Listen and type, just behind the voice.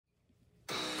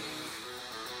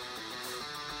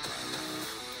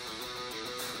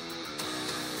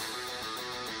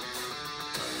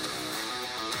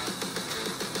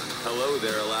Hello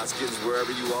there, Alaskans, wherever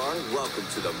you are. Welcome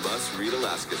to the Must Read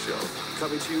Alaska Show.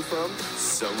 Coming to you from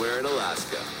somewhere in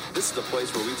Alaska. This is the place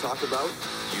where we talk about,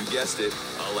 you guessed it,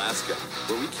 Alaska.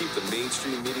 Where we keep the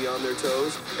mainstream media on their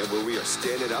toes and where we are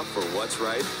standing up for what's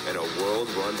right in a world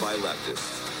run by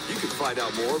leftists. You can find out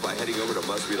more by heading over to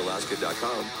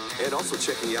mustreadalaska.com and also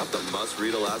checking out the Must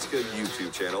Read Alaska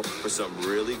YouTube channel for some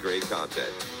really great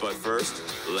content. But first,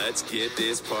 let's get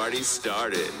this party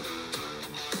started.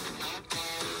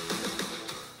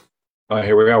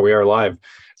 Here we are. We are live.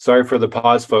 Sorry for the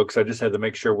pause, folks. I just had to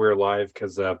make sure we're live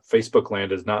because Facebook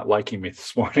land is not liking me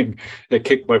this morning. It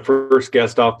kicked my first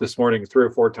guest off this morning 3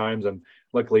 or 4 times, and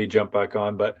luckily he jumped back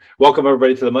on. But welcome,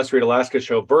 everybody, to the Must Read Alaska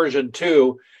Show, version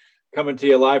 2, coming to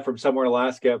you live from somewhere in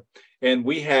Alaska. And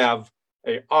we have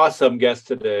an awesome guest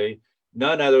today,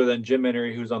 none other than Jim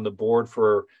Minnery, who's on the board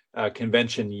for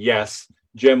Convention Yes.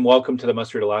 Jim, welcome to the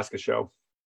Must Read Alaska Show.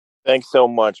 Thanks so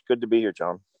much. Good to be here,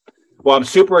 John. Well, I'm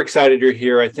super excited you're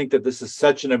here. I think that this is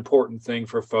such an important thing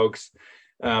for folks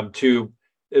to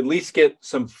at least get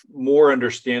some more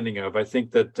understanding of. I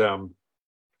think that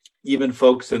even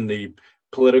folks in the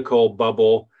political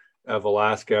bubble of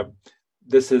Alaska,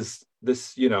 this,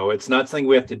 it's not something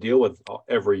we have to deal with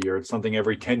every year. It's something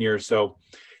every 10 years. So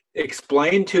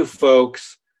explain to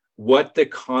folks what the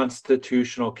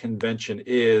Constitutional Convention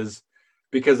is,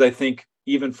 because I think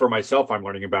even for myself, I'm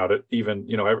learning about it,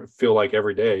 I feel like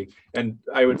every day. And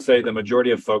I would say the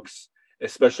majority of folks,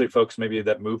 especially folks maybe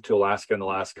that moved to Alaska in the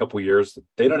last couple of years,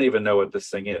 they don't even know what this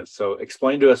thing is. So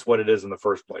explain to us what it is in the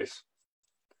first place.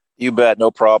 You bet, no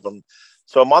problem.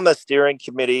 So I'm on the steering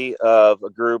committee of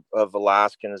a group of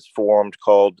Alaskans formed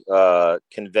called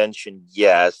Convention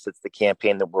Yes. It's the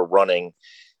campaign that we're running.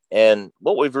 And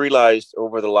what we've realized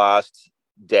over the last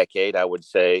decade, I would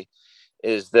say,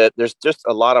 is that there's just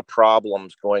a lot of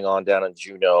problems going on down in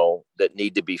Juneau that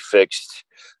need to be fixed,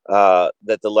 that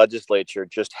the legislature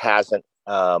just hasn't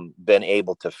been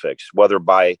able to fix, whether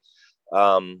by,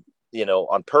 on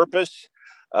purpose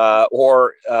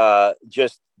or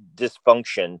just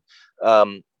dysfunction.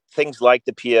 Things like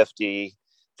the PFD,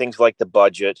 things like the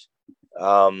budget,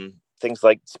 things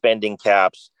like spending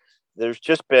caps. There's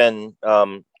just been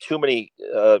too many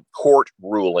court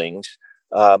rulings,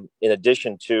 in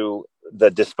addition to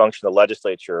the dysfunction of the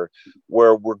legislature,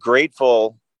 where we're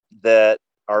grateful that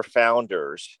our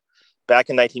founders, back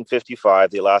in 1955,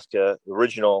 the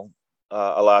original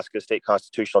Alaska State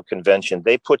Constitutional Convention,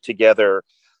 they put together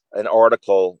an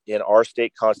article in our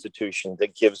state constitution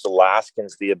that gives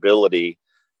Alaskans the ability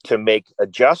to make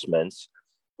adjustments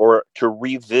or to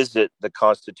revisit the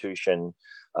Constitution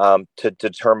to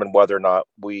determine whether or not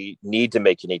we need to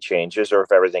make any changes or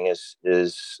if everything is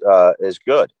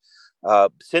good.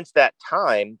 Since that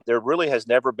time, there really has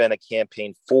never been a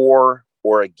campaign for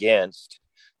or against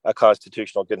a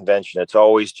constitutional convention. It's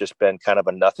always just been kind of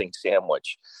a nothing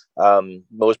sandwich.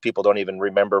 Most people don't even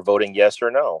remember voting yes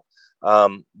or no.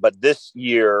 But this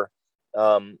year,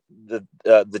 the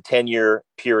 10-year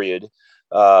period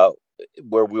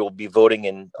where we will be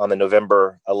voting on the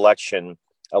November election,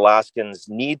 Alaskans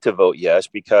need to vote yes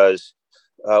because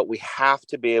we have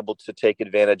to be able to take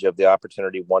advantage of the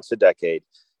opportunity once a decade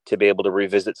to be able to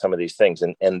revisit some of these things.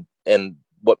 And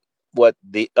what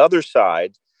the other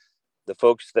side, the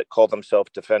folks that call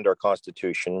themselves Defend Our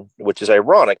Constitution, which is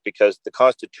ironic because the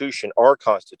Constitution, our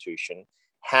Constitution,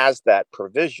 has that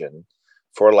provision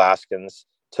for Alaskans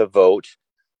to vote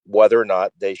whether or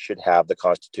not they should have the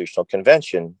Constitutional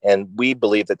Convention. And we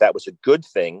believe that that was a good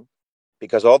thing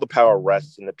because all the power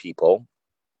rests in the people.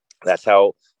 That's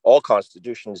how all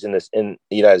constitutions in the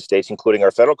United States, including our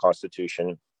federal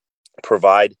Constitution,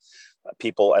 provide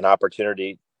people an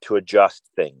opportunity to adjust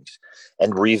things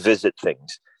and revisit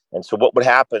things. And so what would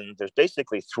happen, there's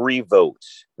basically 3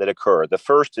 votes that occur. The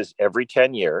first is every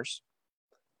 10 years,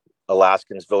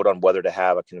 Alaskans vote on whether to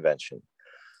have a convention.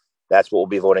 That's what we'll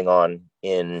be voting on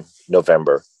in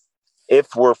November.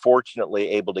 If we're fortunately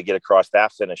able to get across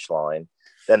that finish line,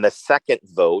 then the second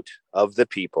vote of the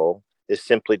people is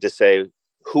simply to say,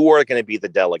 who are going to be the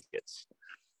delegates?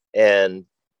 And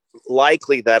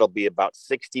likely that'll be about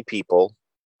 60 people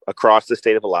across the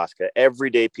state of Alaska,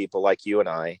 everyday people like you and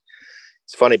I.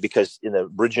 It's funny because in the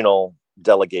original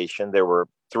delegation, there were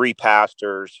 3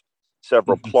 pastors,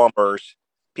 several plumbers,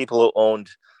 people who owned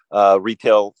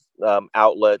retail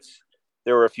outlets.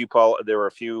 There were a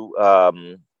few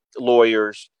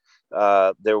lawyers.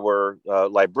 There were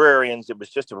librarians. It was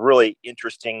just a really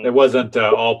interesting. It wasn't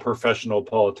all professional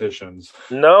politicians.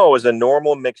 No, it was a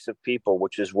normal mix of people,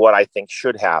 which is what I think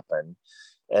should happen.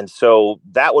 And so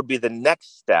that would be the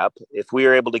next step. If we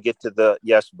are able to get to the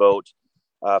yes vote,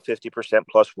 50%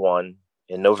 plus 1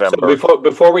 in So November.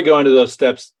 before we go into those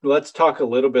steps, let's talk a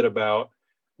little bit about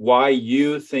why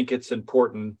you think it's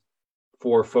important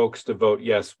for folks to vote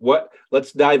yes.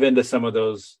 Let's dive into some of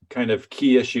those kind of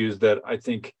key issues that I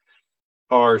think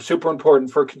are super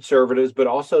important for conservatives, but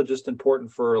also just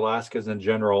important for Alaskans in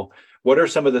general. What are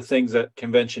some of the things that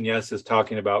Convention Yes is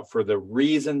talking about for the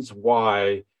reasons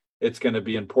why it's going to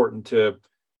be important to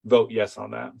vote yes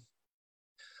on that?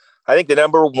 I think the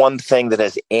number one thing that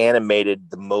has animated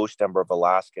the most number of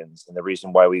Alaskans, and the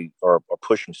reason why we are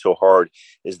pushing so hard,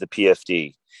 is the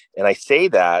PFD. And I say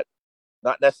that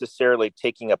not necessarily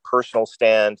taking a personal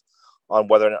stand on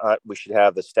whether or not we should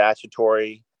have the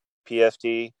statutory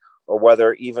PFD, or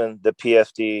whether even the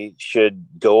PFD should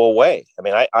go away. I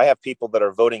mean, I have people that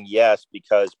are voting yes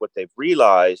because what they've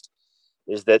realized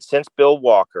is that since Bill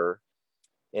Walker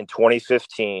in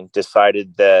 2015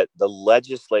 decided that the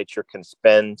legislature can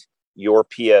spend your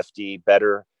PFD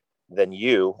better than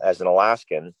you as an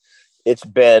Alaskan, it's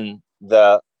been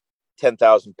the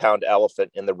 10,000-pound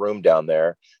elephant in the room down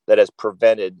there that has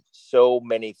prevented so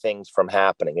many things from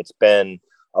happening. It's been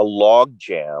a log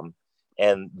jam,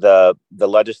 and the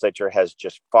legislature has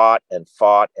just fought and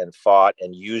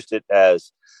used it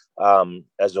as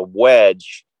a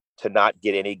wedge to not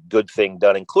get any good thing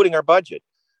done, including our budget,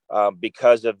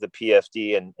 because of the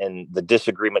PFD and the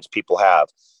disagreements people have.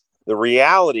 The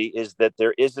reality is that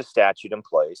there is a statute in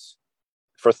place.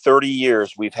 For 30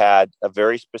 years, we've had a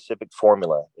very specific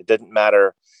formula. It doesn't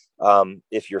matter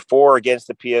if you're for or against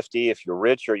the PFD, if you're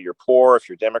rich or you're poor, if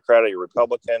you're Democrat or you're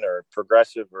Republican or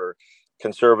progressive or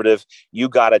conservative, you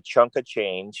got a chunk of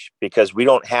change, because we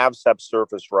don't have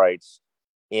subsurface rights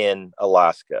in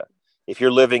Alaska. If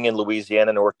you're living in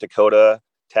Louisiana, North Dakota,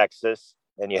 Texas,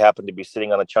 and you happen to be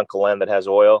sitting on a chunk of land that has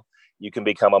oil, you can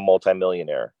become a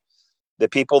multimillionaire. The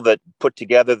people that put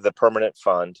together the permanent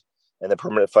fund and the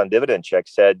permanent fund dividend check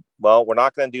said, well, we're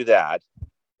not going to do that.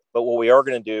 But what we are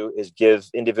going to do is give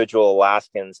individual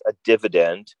Alaskans a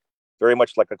dividend, very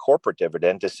much like a corporate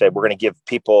dividend, to say we're going to give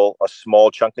people a small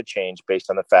chunk of change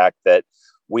based on the fact that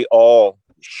we all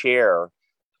share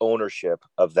ownership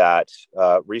of that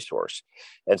resource.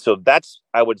 And so that's,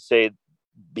 I would say,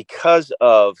 because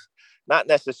of not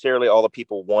necessarily all the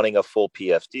people wanting a full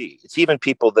PFD. It's even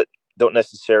people that don't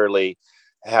necessarily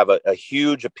have a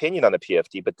huge opinion on the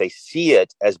PFD, but they see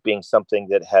it as being something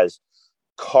that has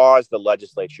caused the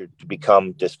legislature to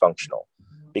become dysfunctional,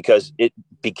 because it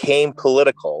became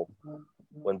political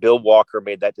when Bill Walker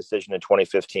made that decision in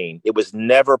 2015. It was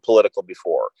never political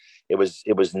before. It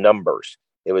was numbers.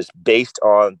 It was based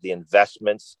on the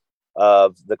investments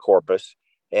of the corpus,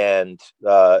 and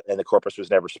the corpus was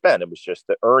never spent. It was just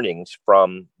the earnings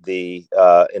from the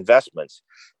investments.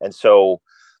 And so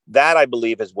that, I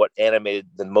believe, is what animated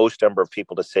the most number of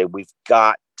people to say we've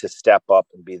got to step up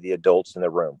and be the adults in the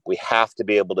room. We have to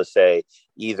be able to say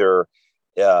either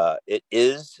it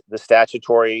is the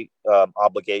statutory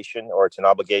obligation, or it's an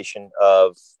obligation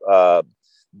of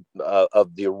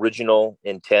the original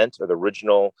intent or the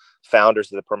original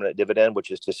founders of the permanent dividend, which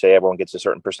is to say everyone gets a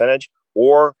certain percentage,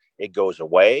 or it goes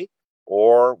away,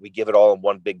 or we give it all in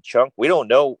one big chunk. We don't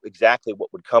know exactly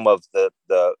what would come of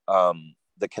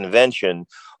the convention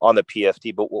on the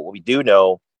PFD, but what we do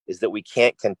know is that we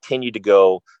can't continue to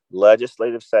go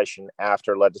legislative session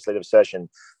after legislative session,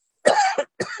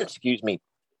 excuse me,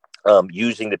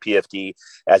 using the PFD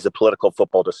as a political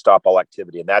football to stop all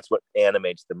activity. And that's what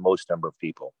animates the most number of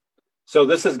people. So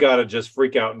this has got to just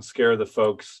freak out and scare the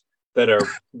folks that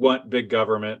want big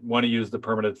government, want to use the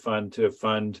permanent fund to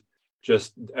fund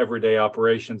just everyday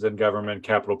operations in government,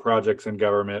 capital projects in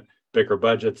government, bigger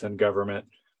budgets in government.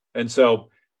 And so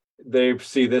they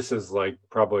see this as like,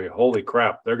 probably, holy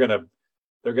crap, they're gonna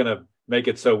make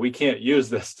it so we can't use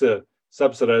this to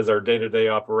subsidize our day-to-day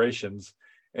operations.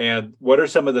 And what are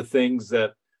some of the things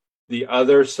that the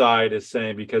other side is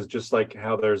saying? Because just like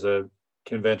how there's a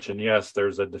convention, yes,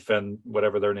 there's a defend,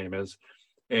 whatever their name is,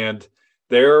 and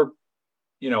they're,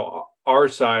 our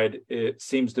side, it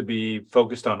seems to be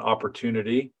focused on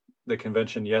opportunity. The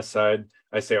convention yes side,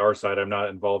 I say our side, I'm not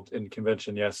involved in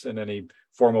convention yes in any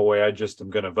formal way. I just am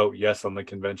going to vote yes on the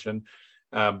convention.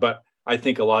 But I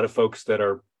think a lot of folks that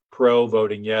are pro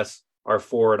voting yes are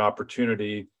for an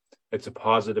opportunity. It's a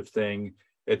positive thing.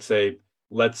 It's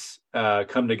let's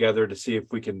come together to see if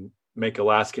we can make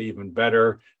Alaska even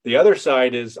better. The other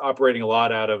side is operating a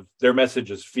lot out of their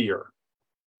message is fear.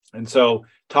 And so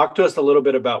talk to us a little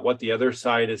bit about what the other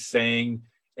side is saying.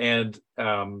 And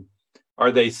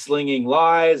are they slinging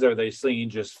lies? Are they slinging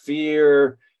just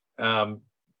fear?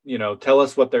 Tell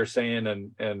us what they're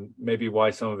saying and maybe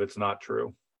why some of it's not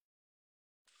true.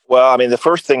 Well, I mean, the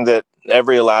first thing that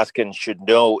every Alaskan should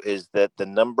know is that the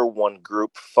number one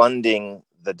group funding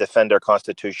the Defend Our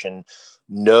Constitution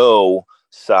No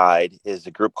side is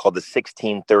a group called the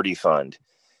 1630 Fund.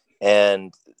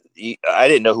 And I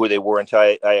didn't know who they were until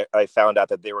I found out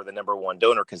that they were the number one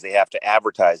donor, because they have to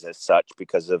advertise as such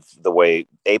because of the way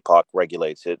APOC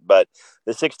regulates it. But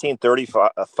the 1630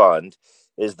 Fund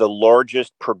is the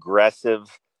largest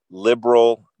progressive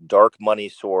liberal dark money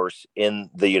source in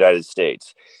the United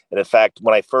States. And in fact,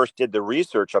 when I first did the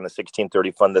research on the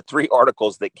 1630 Fund, the three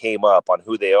articles that came up on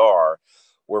who they are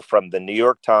were from the New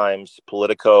York Times,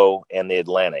 Politico, and the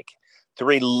Atlantic.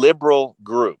 Three liberal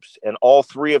groups, and all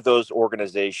three of those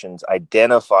organizations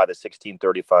identify the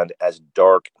 1630 Fund as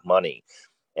dark money.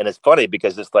 And it's funny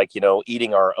because it's like,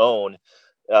 eating our own.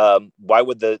 Why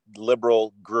would the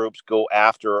liberal groups go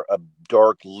after a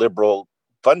dark liberal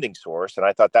funding source? And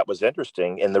I thought that was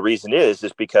interesting. And the reason is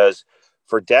because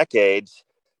for decades,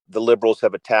 the liberals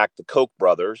have attacked the Koch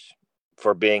brothers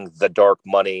for being the dark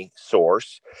money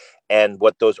source. And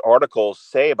what those articles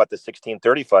say about the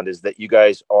 1630 Fund is that you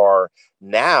guys are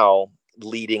now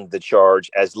leading the charge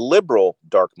as liberal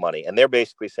dark money. And they're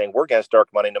basically saying we're against dark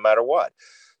money no matter what.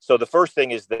 So the first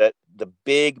thing is that the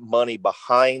big money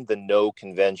behind the No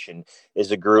Convention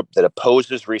is a group that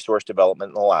opposes resource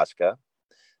development in Alaska.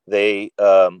 They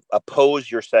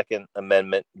oppose your Second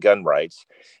Amendment gun rights.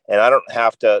 And I don't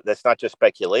have to, that's not just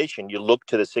speculation. You look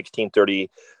to the 1630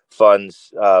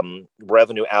 Fund's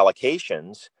revenue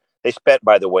allocations. They spent,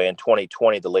 by the way, in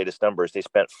 2020, the latest numbers, they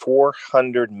spent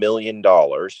 $400 million,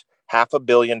 $500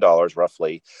 million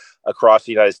roughly, across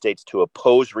the United States to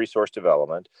oppose resource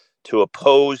development, to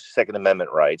oppose Second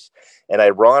Amendment rights. And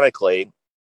ironically,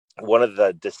 one of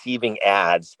the deceiving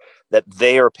ads that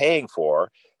they are paying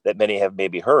for, that many have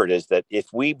maybe heard, is that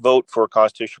if we vote for a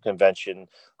constitutional convention,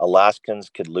 Alaskans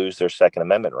could lose their Second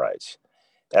Amendment rights.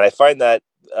 And I find that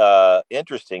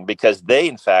interesting, because they,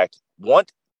 in fact,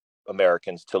 want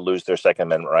Americans to lose their Second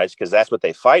Amendment rights, because that's what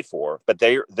they fight for. But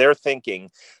they're thinking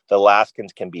the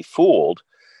Alaskans can be fooled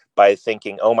by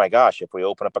thinking, oh my gosh, if we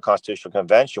open up a constitutional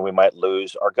convention, we might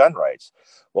lose our gun rights.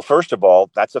 Well, first of all,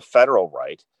 that's a federal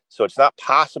right. So it's not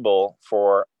possible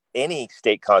for any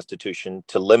state constitution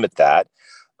to limit that.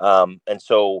 And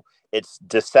so it's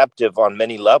deceptive on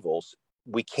many levels.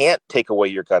 We can't take away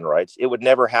your gun rights. It would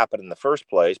never happen in the first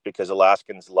place, because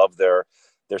Alaskans love their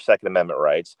Second Amendment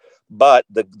rights. But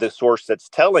the source that's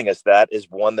telling us that is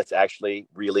one that's actually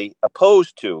really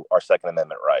opposed to our Second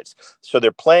Amendment rights. So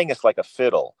they're playing us like a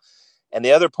fiddle. And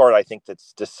the other part I think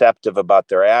that's deceptive about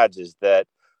their ads is that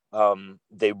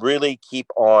they really keep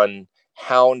on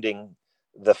hounding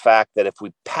the fact that if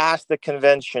we pass the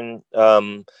convention,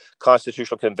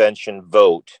 constitutional convention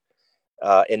vote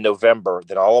in November,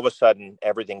 then all of a sudden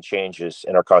everything changes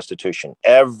in our Constitution.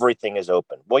 Everything is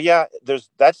open. Well, yeah,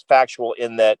 that's factual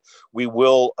in that we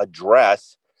will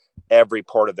address every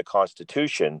part of the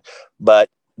Constitution, but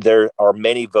there are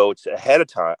many votes ahead of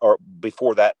time or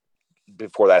before that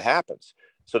happens.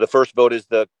 So the first vote is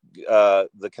the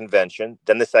convention.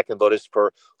 Then the second vote is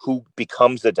for who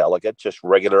becomes the delegate, just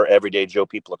regular everyday Joe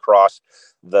people across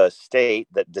the state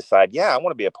that decide, yeah, I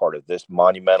want to be a part of this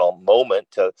monumental moment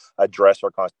to address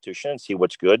our Constitution and see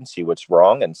what's good and see what's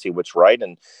wrong and see what's right.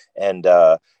 And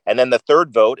then the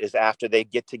third vote is after they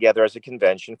get together as a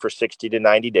convention for 60 to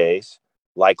 90 days,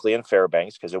 likely in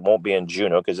Fairbanks, because it won't be in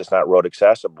Juneau because it's not road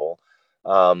accessible.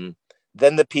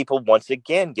 Then the people once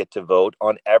again get to vote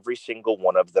on every single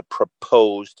one of the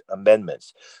proposed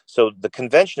amendments. So the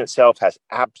convention itself has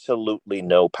absolutely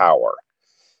no power.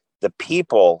 The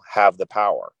people have the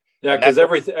power. Yeah, because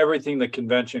everything the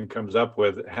convention comes up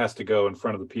with has to go in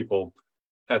front of the people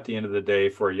at the end of the day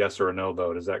for a yes or a no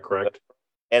vote. Is that correct?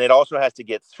 And it also has to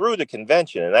get through the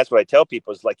convention. And that's what I tell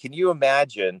people is like, can you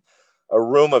imagine a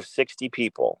room of 60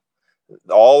 people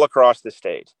all across the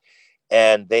state?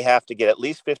 And they have to get at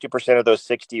least 50% of those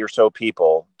 60 or so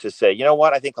people to say, you know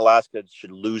what, I think Alaska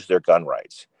should lose their gun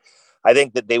rights. I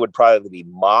think that they would probably be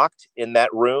mocked in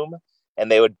that room, and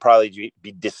they would probably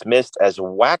be dismissed as a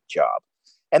whack job.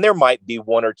 And there might be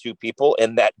one or two people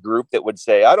in that group that would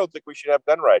say, I don't think we should have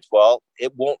gun rights. Well,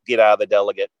 it won't get out of the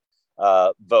delegate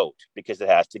vote because it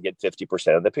has to get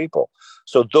 50% of the people.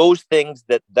 So those things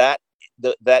that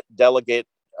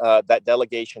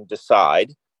delegation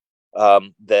decide,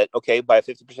 that, okay, by a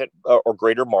 50% or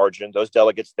greater margin, those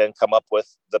delegates then come up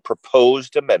with the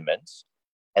proposed amendments.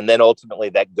 And then ultimately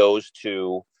that goes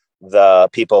to the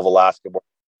people of Alaska,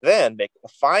 then make a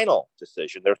final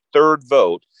decision, their third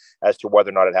vote, as to whether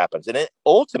or not it happens. And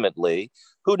ultimately,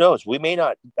 who knows, we may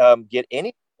not get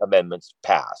any amendments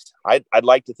passed. I'd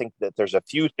like to think that there's a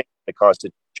few things in the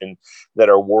Constitution Constitution that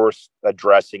are worth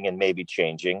addressing and maybe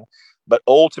changing. But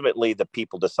ultimately, the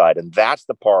people decide, and that's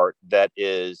the part that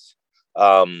is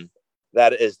the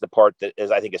part that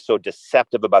is, I think, is so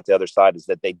deceptive about the other side, is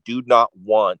that they do not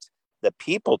want the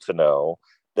people to know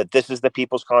that this is the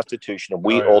people's constitution and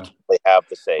we ultimately have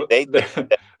the say.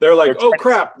 They're like, oh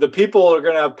crap, the people are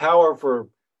going to have power for,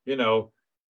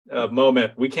 a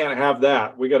moment. We can't have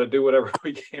that. We got to do whatever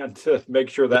we can to make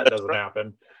sure that doesn't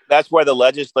happen. That's why the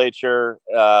legislature,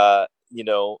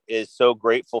 is so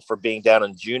grateful for being down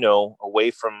in Juneau,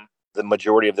 away from the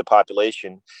majority of the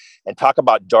population, and talk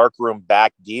about darkroom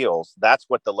back deals. That's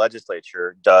what the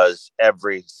legislature does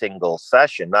every single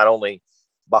session, not only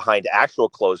behind actual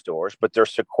closed doors, but they're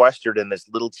sequestered in this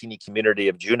little teeny community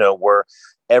of Juneau where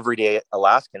everyday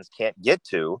Alaskans can't get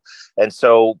to. And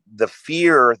so the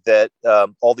fear that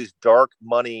all these dark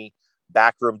money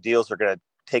backroom deals are going to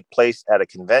take place at a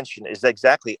convention is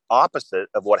exactly opposite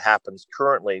of what happens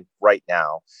currently right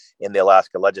now in the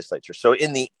Alaska legislature. So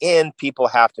in the end, people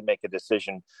have to make a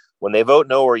decision when they vote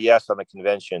no or yes on the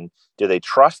convention. Do they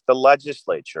trust the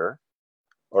legislature,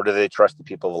 or do they trust the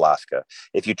people of Alaska?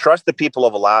 If you trust the people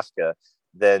of Alaska,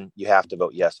 then you have to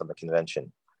vote yes on the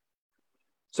convention.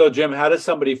 So, Jim, how does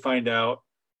somebody find out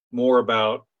more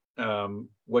about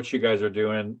what you guys are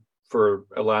doing for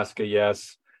Alaska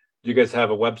Yes? Do you guys have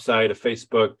a website, a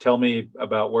Facebook? Tell me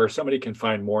about where somebody can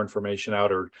find more information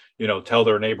out, or, tell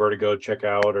their neighbor to go check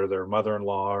out, or their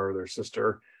mother-in-law or their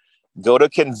sister. Go to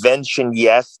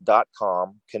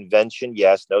conventionyes.com, convention,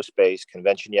 yes, no space,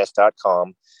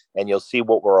 conventionyes.com, and you'll see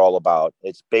what we're all about.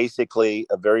 It's basically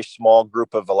a very small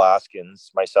group of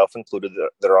Alaskans, myself included,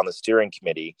 that are on the steering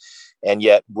committee. And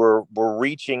yet we're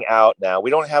reaching out now. We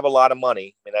don't have a lot of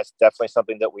money. I mean, that's definitely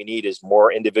something that we need, is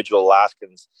more individual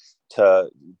Alaskans to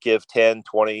give $10,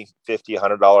 $20, $50,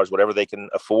 $100, whatever they can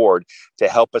afford, to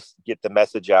help us get the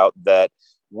message out that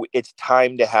it's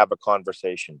time to have a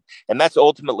conversation. And that's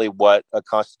ultimately what a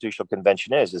constitutional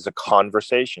convention is a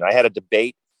conversation. I had a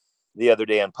debate the other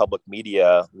day on public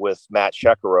media with Matt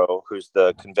Shekaro, who's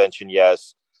the Convention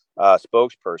Yes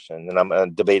spokesperson. And I'm going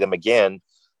to debate him again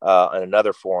in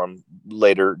another forum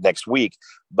later next week.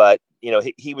 But,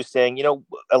 he was saying,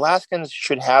 Alaskans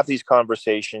should have these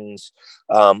conversations,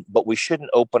 but we shouldn't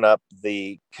open up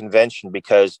the convention,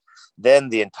 because then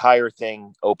the entire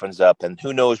thing opens up and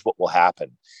who knows what will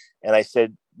happen. And I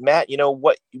said, Matt,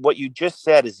 what you just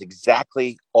said is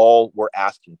exactly all we're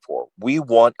asking for. We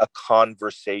want a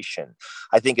conversation.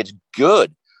 I think it's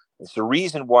good. It's the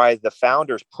reason why the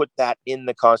founders put that in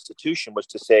the Constitution, was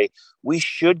to say we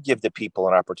should give the people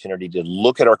an opportunity to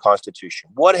look at our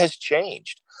Constitution. What has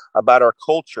changed about our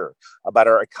culture, about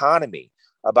our economy,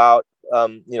 about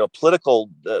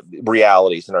political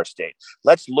realities in our state?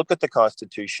 Let's look at the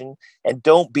Constitution and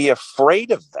don't be afraid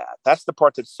of that. That's the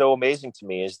part that's so amazing to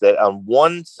me, is that on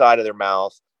one side of their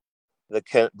mouth,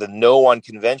 the no on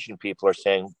convention people are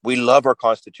saying, we love our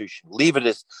Constitution, leave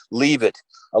it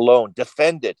alone,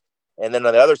 defend it. And then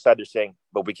on the other side, they're saying,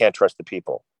 but we can't trust the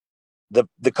people. The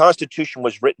Constitution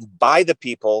was written by the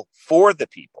people for the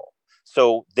people.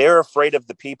 So they're afraid of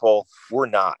the people. We're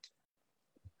not.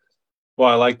 Well,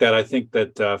 I like that. I think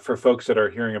that for folks that are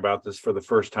hearing about this for the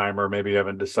first time, or maybe you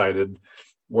haven't decided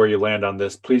where you land on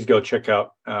this, please go check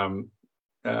out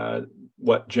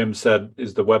what Jim said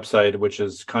is the website, which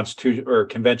is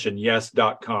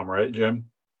conventionyes.com, right, Jim?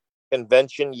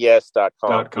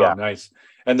 Conventionyes.com. Yeah. Nice.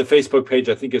 And the Facebook page,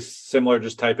 I think, is similar.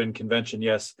 Just type in Convention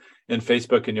Yes in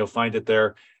Facebook and you'll find it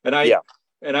there. And I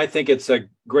think it's a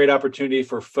great opportunity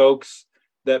for folks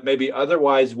that maybe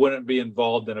otherwise wouldn't be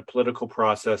involved in a political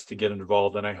process to get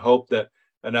involved. And I hope that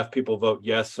enough people vote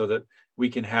yes so that we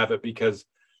can have it, because,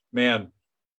 man,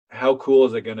 how cool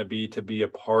is it going to be a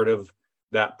part of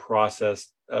that process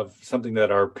of something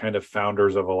that our kind of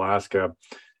founders of Alaska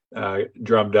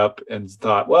drummed up and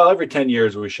thought, well, every 10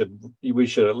 years we should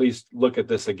at least look at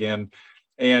this again.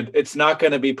 And it's not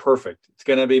going to be perfect. It's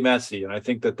going to be messy. And I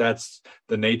think that that's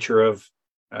the nature of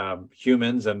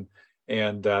humans, and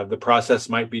the process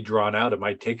might be drawn out. It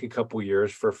might take a couple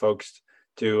years for folks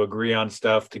to agree on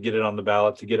stuff, to get it on the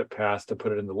ballot, to get it passed, to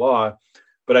put it into law.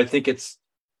 But I think it's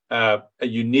a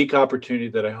unique opportunity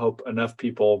that I hope enough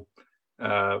people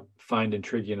find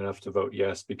intriguing enough to vote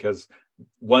yes, because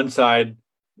one side,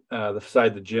 the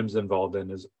side that Jim's involved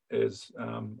in, is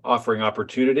offering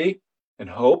opportunity and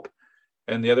hope,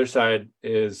 and the other side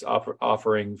is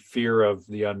offering fear of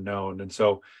the unknown. And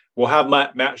so we'll have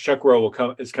Matt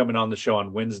Shekaro is coming on the show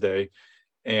on Wednesday,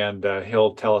 and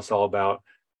he'll tell us all about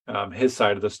his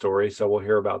side of the story. So we'll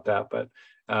hear about that. But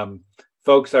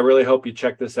folks, I really hope you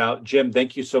check this out. Jim,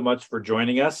 thank you so much for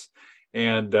joining us.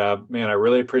 And man, I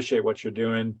really appreciate what you're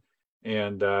doing.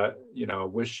 and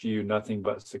wish you nothing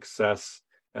but success.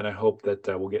 And I hope that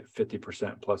we'll get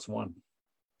 50% plus one.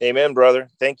 Amen, brother.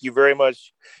 Thank you very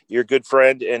much. You're a good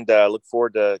friend, and look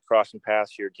forward to crossing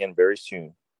paths here again very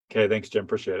soon. Okay, thanks, Jim.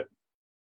 Appreciate it.